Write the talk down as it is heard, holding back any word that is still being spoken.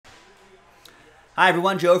Hi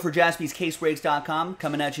everyone, Joe for JaspysCaseBreaks.com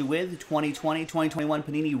coming at you with 2020-2021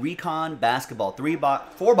 Panini Recon Basketball.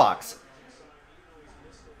 4-box.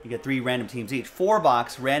 You get 3 random teams each.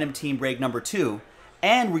 4-box random team break number 2.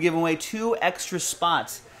 And we're giving away 2 extra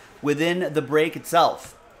spots within the break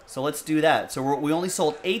itself. So let's do that. So we only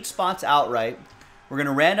sold 8 spots outright. We're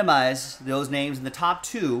going to randomize those names, and the top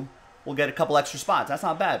 2 will get a couple extra spots. That's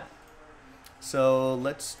not bad. So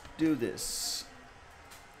let's do this.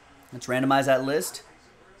 Let's randomize that list.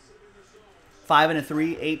 5 and a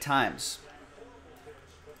 3, 8 times.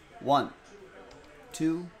 1,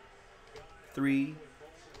 2, 3,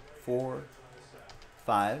 4,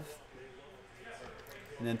 5.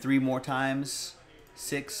 And then 3 more times.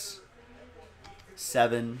 6,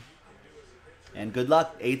 7. And good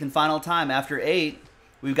luck. 8th and final time. After 8,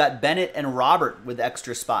 we've got Bennett and Robert with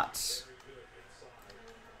extra spots.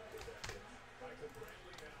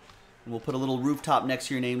 We'll put a little rooftop next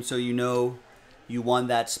to your name so you know you won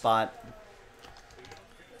that spot.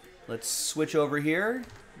 Let's switch over here.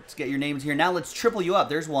 Let's get your names here. Now let's triple you up.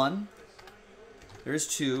 There's 1. There's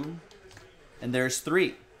 2. And there's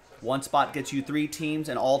 3. 1 spot gets you 3 teams,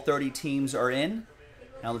 and all 30 teams are in.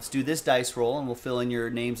 Now let's do this dice roll, and we'll fill in your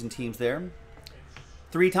names and teams there.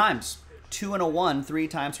 3 times. 2 and a 1. 3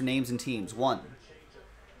 times for names and teams. 1,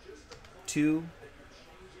 2,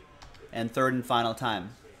 and 3rd and final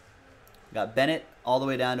time. Got Bennett all the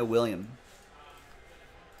way down to William.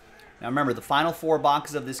 Now remember, the final 4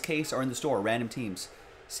 boxes of this case are in the store, random teams.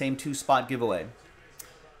 Same 2-spot giveaway.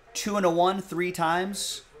 2 and a 1, 3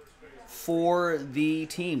 times for the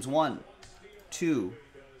teams. 1, 2,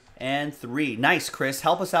 and 3. Nice, Chris.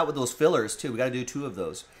 Help us out with those fillers, too. We got to do 2 of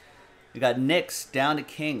those. We got Knicks down to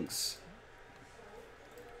Kings.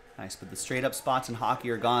 Nice, but the straight-up spots in hockey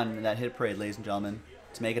are gone in that hit parade, ladies and gentlemen.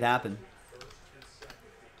 Let's make it happen.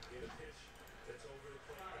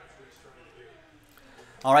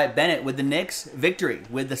 All right, Bennett with the Knicks, victory.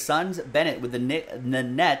 With the Suns, Bennett with the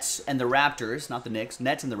Nets and the Raptors, not the Knicks,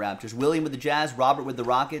 Nets and the Raptors. William with the Jazz, Robert with the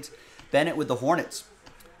Rockets, Bennett with the Hornets.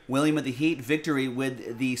 William with the Heat, victory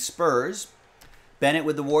with the Spurs. Bennett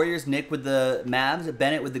with the Warriors, Nick with the Mavs,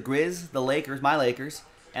 Bennett with the Grizz, the Lakers, my Lakers,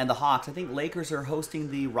 and the Hawks. I think Lakers are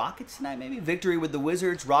hosting the Rockets tonight, maybe. Victory with the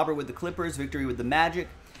Wizards, Robert with the Clippers, victory with the Magic.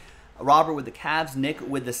 Robert with the Cavs, Nick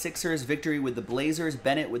with the Sixers, victory with the Blazers,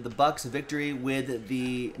 Bennett with the Bucks, victory with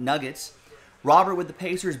the Nuggets. Robert with the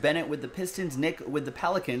Pacers, Bennett with the Pistons, Nick with the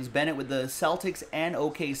Pelicans, Bennett with the Celtics and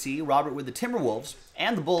OKC, Robert with the Timberwolves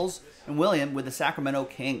and the Bulls, and William with the Sacramento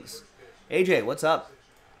Kings. AJ, what's up?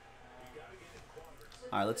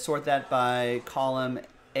 All right, let's sort that by column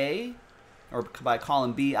A, or by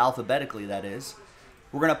column B alphabetically, that is.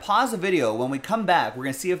 We're going to pause the video. When we come back, we're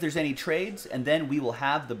going to see if there's any trades, and then we will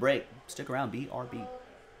have the break. Stick around, BRB.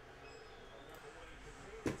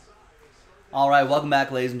 All right, welcome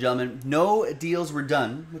back, ladies and gentlemen. No deals were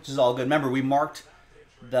done, which is all good. Remember, we marked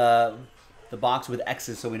the box with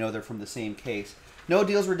X's so we know they're from the same case. No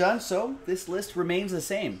deals were done, so this list remains the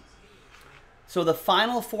same. So the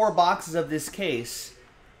final 4 boxes of this case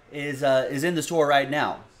is in the store right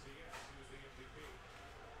now.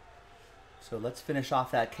 So let's finish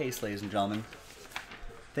off that case, ladies and gentlemen.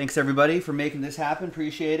 Thanks everybody for making this happen.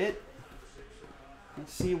 Appreciate it.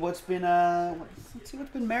 Let's see what's been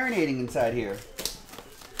marinating inside here. I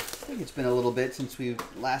think it's been a little bit since we've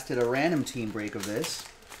last did a random team break of this.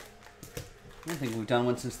 I don't think we've done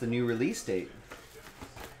one since the new release date.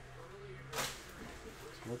 So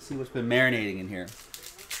let's see what's been marinating in here.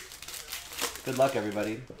 Good luck,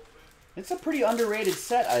 everybody. It's a pretty underrated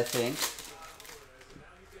set, I think.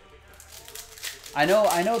 I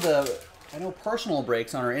know personal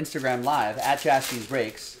breaks on our Instagram Live at Jaspys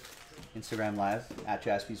Breaks. Instagram Live at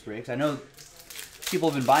Jaspys Breaks. I know people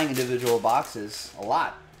have been buying individual boxes a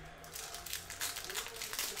lot.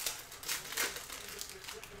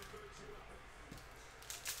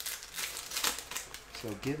 So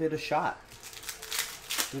give it a shot.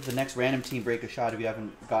 Give the next random team break a shot if you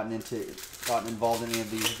haven't gotten involved in any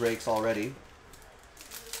of these breaks already.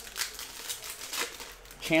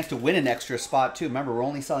 Chance to win an extra spot too. Remember, we're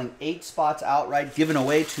only selling 8 spots outright, giving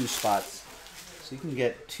away 2 spots, so you can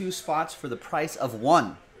get 2 spots for the price of 1.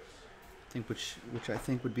 I think which I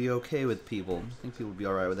think would be okay with people. I think people would be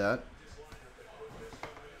all right with that.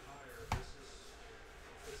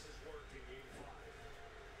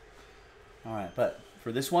 All right, but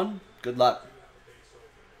for this one, good luck.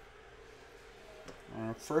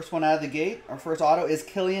 Our first one out of the gate, our first auto is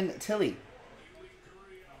Killian Tilly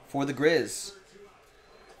for the Grizz.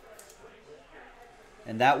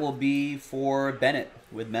 And that will be for Bennett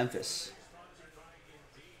with Memphis.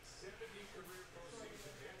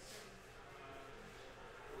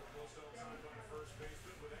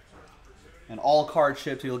 And all card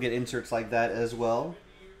shipped, you'll get inserts like that as well.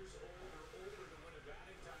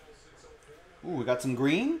 Ooh, we got some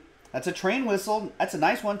green. That's a train whistle. That's a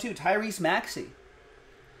nice one too. Tyrese Maxey.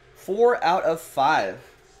 4 out of 5.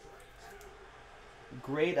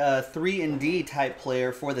 Great 3-and-D type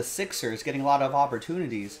player for the Sixers. Getting a lot of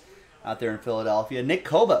opportunities out there in Philadelphia. Nick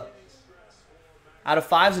Koba. Out of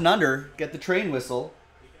 5s and under. Get the train whistle.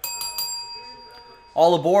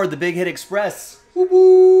 All aboard the Big Hit Express. Woo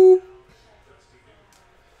woo.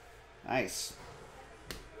 Nice.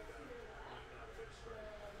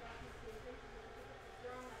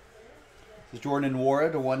 This is Jordan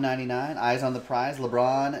Nwora to 199. Eyes on the prize.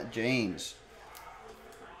 LeBron James.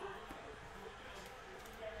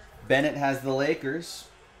 Bennett has the Lakers.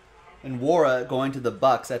 And Nwora going to the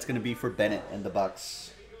Bucks. That's going to be for Bennett and the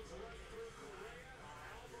Bucks.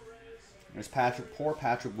 There's poor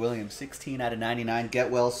Patrick Williams. 16 out of 99.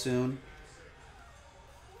 Get well soon.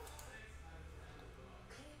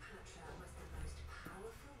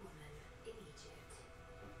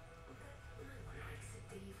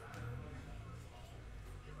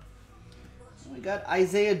 We got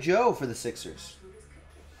Isaiah Joe for the Sixers.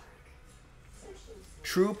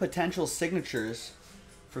 True potential signatures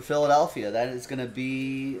for Philadelphia. That is going to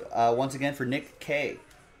be, once again, for Nick K.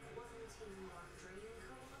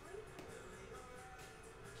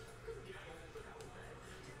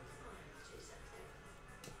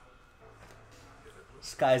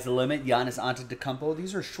 Sky's the limit. Giannis Antetokounmpo.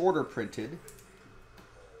 These are shorter printed.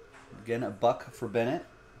 Again, a buck for Bennett.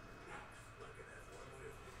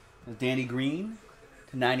 Danny Green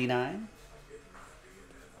to 99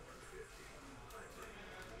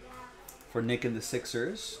 for Nick and the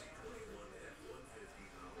Sixers.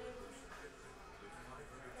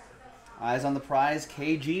 Eyes on the prize.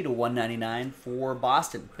 KG to 199 for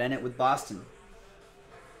Boston. Bennett with Boston.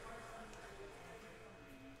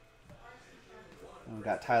 And we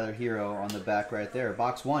got Tyler Hero on the back right there.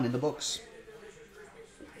 Box 1 in the books.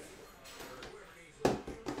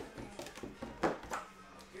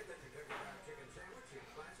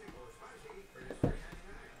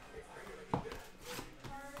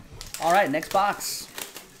 All right, next box.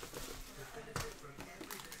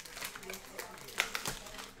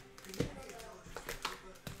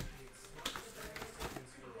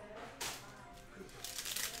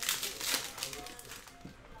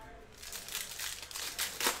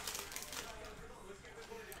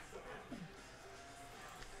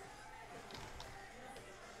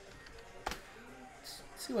 Let's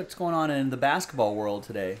see what's going on in the basketball world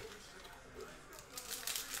today.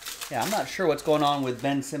 Yeah, I'm not sure what's going on with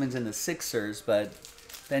Ben Simmons and the Sixers, but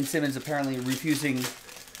Ben Simmons apparently refusing,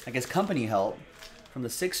 I guess, company help from the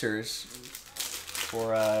Sixers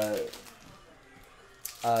for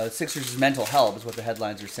Sixers' mental health is what the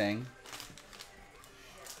headlines are saying.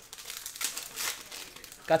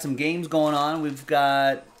 Got some games going on. We've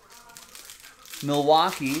got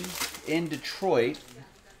Milwaukee in Detroit.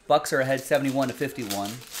 Bucks are ahead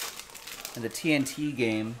 71-51. And the TNT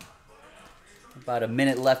game. About a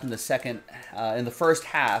minute left in the in the first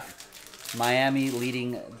half. Miami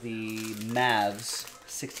leading the Mavs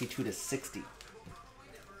 62-60. I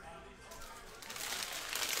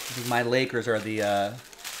think my Lakers are the they're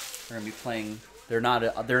gonna be playing. They're not a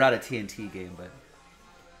TNT game, but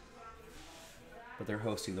they're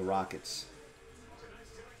hosting the Rockets.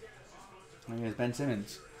 Here's Ben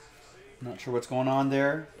Simmons. Not sure what's going on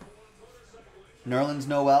there. Nerlens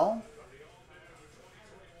Noel.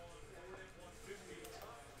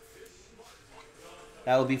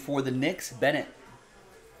 That will be for the Knicks, Bennett.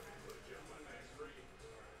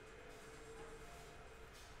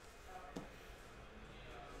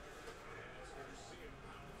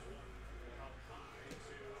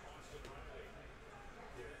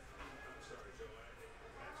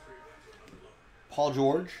 Paul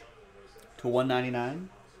George to 199.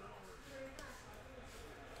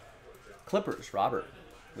 Clippers, Robert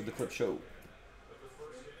with the Clip Show.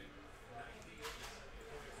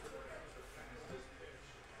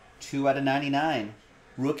 Two out of 99.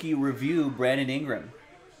 Rookie review, Brandon Ingram.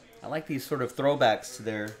 I like these sort of throwbacks to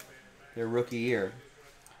their rookie year.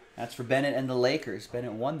 That's for Bennett and the Lakers.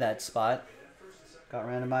 Bennett won that spot. Got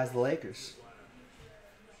randomized the Lakers.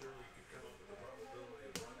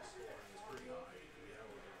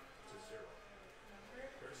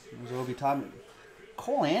 Obi Toppin.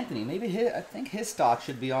 Cole Anthony, maybe I think his stock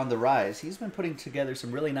should be on the rise. He's been putting together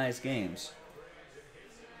some really nice games.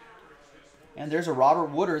 And there's a Robert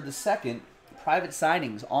Woodard II, private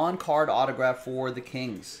signings, on-card autograph for the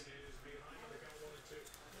Kings.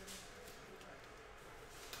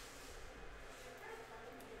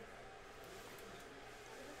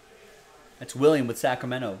 That's William with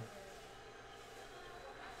Sacramento.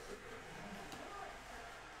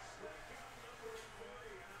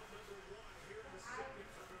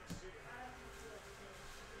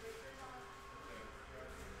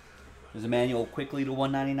 There's Emmanuel quickly to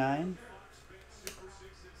 199.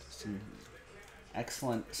 Some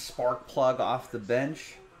excellent spark plug off the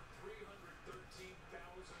bench.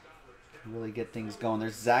 Really get things going.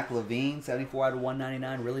 There's Zach Levine, 74 out of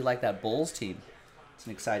 199. Really like that Bulls team. It's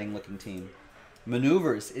an exciting looking team.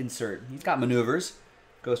 Maneuvers insert. He's got maneuvers.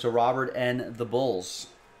 Goes to Robert and the Bulls.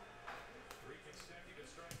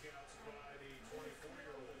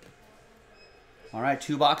 All right,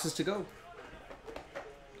 2 boxes to go.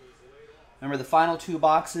 Remember, the final 2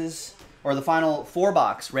 boxes, or the final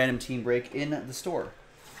 4-box random team break in the store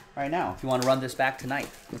right now. If you want to run this back tonight,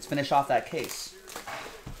 let's finish off that case.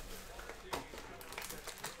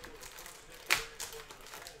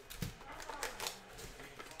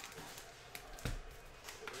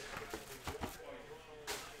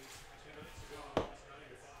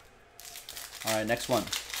 All right, next one.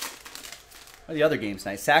 What are the other games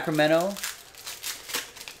tonight? Sacramento.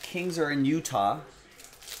 Kings are in Utah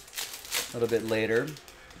a little bit later.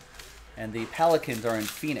 And the Pelicans are in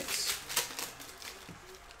Phoenix.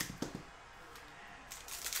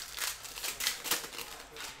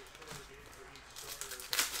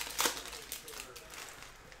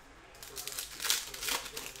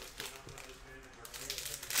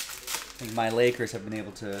 I think my Lakers have been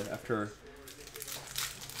able to, after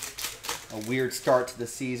a weird start to the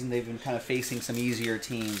season, they've been kind of facing some easier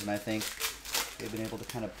teams, and I think they've been able to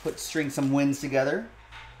kind of string some wins together.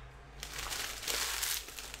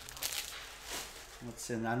 Let's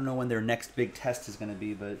see, I don't know when their next big test is going to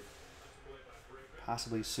be, but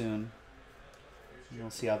possibly soon.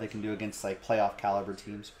 We'll see how they can do against like playoff caliber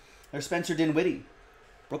teams. There's Spencer Dinwiddie,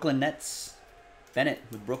 Brooklyn Nets. Bennett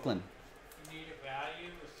with Brooklyn. You need a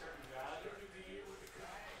value, a certain value.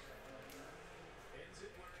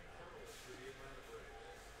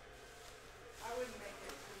 I wouldn't make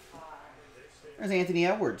it too high. There's Anthony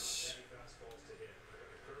Edwards.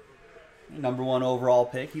 #1 overall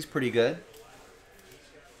pick. He's pretty good.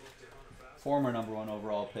 Former #1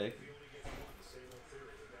 overall pick.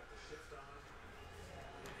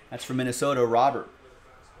 That's from Minnesota, Robert.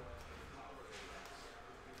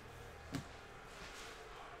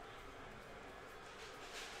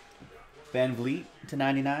 Van Vliet to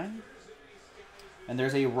 99. And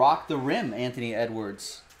there's a Rock the Rim, Anthony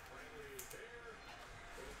Edwards.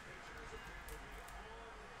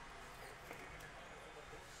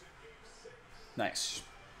 Nice.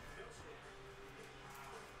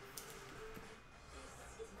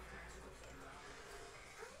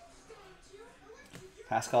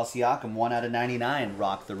 Pascal Siakam, 1 out of 99,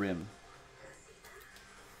 Rock the Rim.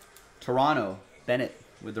 Toronto, Bennett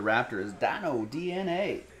with the Raptors. Dano,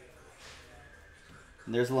 DNA.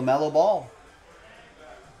 And there's LaMelo Ball.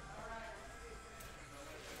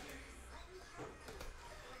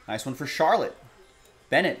 Nice one for Charlotte.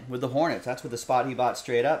 Bennett with the Hornets. That's with the spot he bought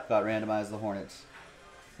straight up. Got randomized the Hornets.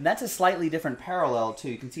 And that's a slightly different parallel, too.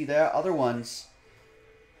 You can see there are other ones.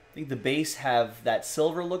 I think the base have that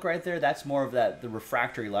silver look right there. That's more of the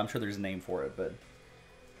refractory. I'm sure there's a name for it, but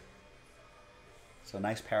so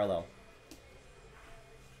nice parallel.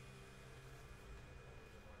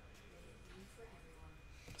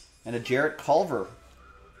 And a Jarrett Culver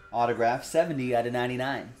autograph, 70 out of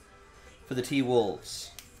 99 for the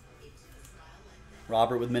T-Wolves.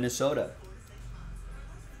 Robert with Minnesota.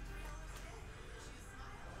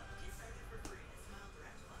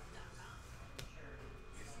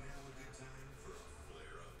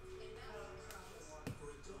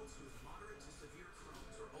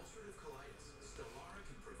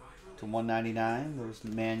 To 199, there's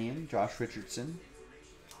Mannion, Josh Richardson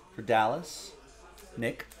for Dallas.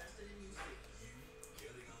 Nick.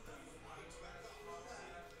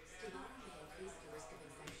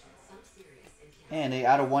 And a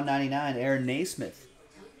out of 199, Aaron Naismith.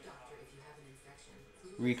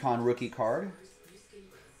 Recon rookie card.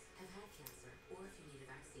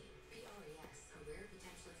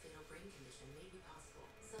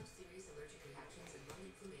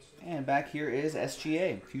 And back here is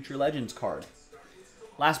SGA, Future Legends card.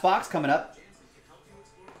 Last box coming up.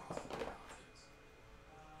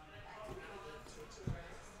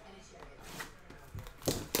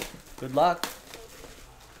 Good luck.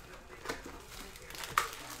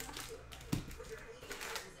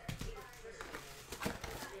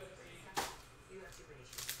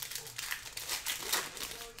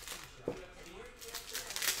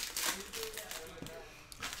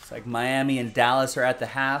 Like Miami and Dallas are at the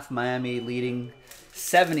half. Miami leading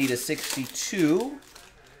 70 to 62.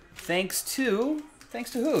 Thanks to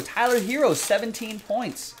who? Tyler Hero, 17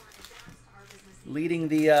 points. Leading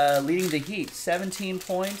the Heat. 17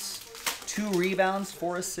 points, 2 rebounds,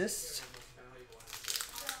 4 assists.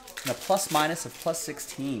 And a plus-minus of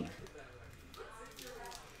 +16.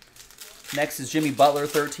 Next is Jimmy Butler,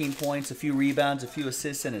 13 points, a few rebounds, a few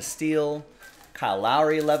assists, and a steal. Kyle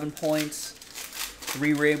Lowry, 11 points,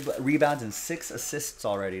 3 rebounds, and 6 assists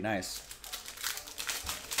already. Nice.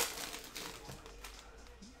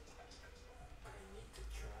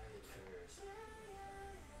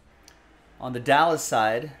 On the Dallas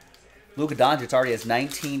side, Luka Doncic already has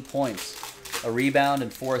 19 points, a rebound,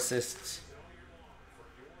 and 4 assists.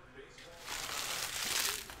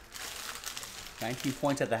 19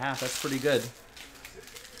 points at the half. That's pretty good.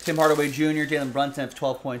 Tim Hardaway Jr., Jalen Brunson have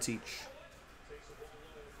 12 points each.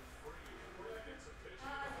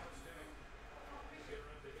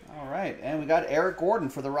 All right, and we got Eric Gordon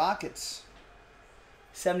for the Rockets.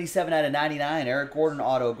 77 out of 99. Eric Gordon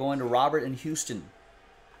auto going to Robert in Houston.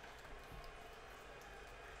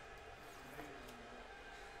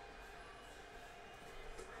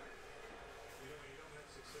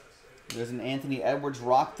 There's an Anthony Edwards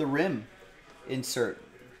Rock the Rim insert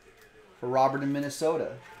for Robert in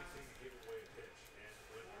Minnesota.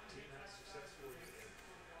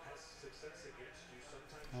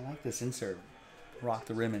 I like this insert. Rock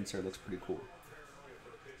the Rim insert looks pretty cool.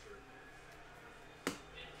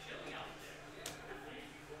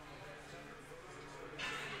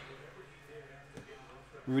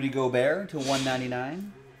 Rudy Gobert to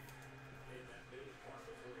 199.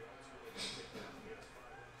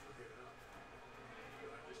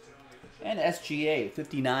 And SGA,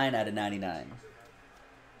 59 out of 99.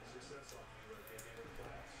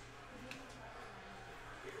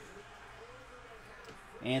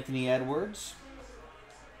 Anthony Edwards.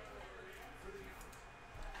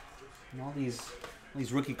 And all these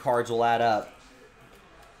rookie cards will add up.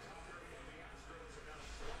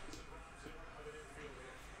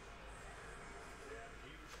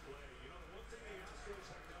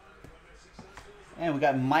 And we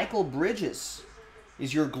got Michael Bridges.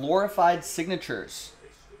 Is your glorified signatures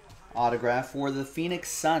autograph for the Phoenix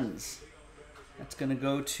Suns. That's going to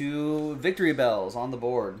go to Victory Bells on the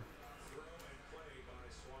board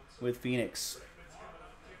with Phoenix.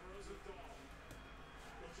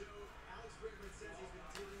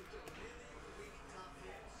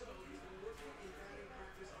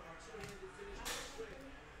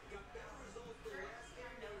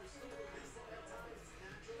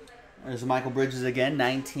 There's Michael Bridges again,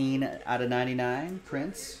 19 out of 99,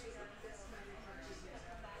 Prince.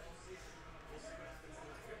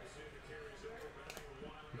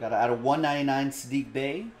 We got out of 199, Sadiq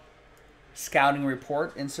Bey. Scouting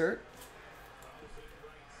report insert.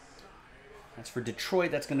 That's for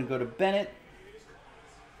Detroit. That's going to go to Bennett.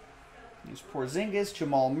 There's Porzingis,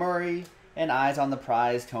 Jamal Murray, and eyes on the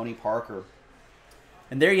prize, Tony Parker.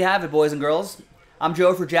 And there you have it, boys and girls. I'm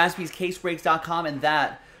Joe for JaspysCaseBreaks.com, and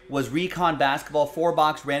that was Recon Basketball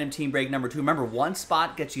 4-box random team break number 2. Remember, one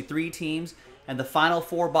spot gets you 3 teams, and the final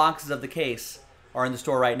 4 boxes of the case are in the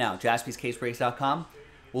store right now. JaspysCaseBreaks.com.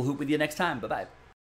 We'll hoop with you next time. Bye-bye.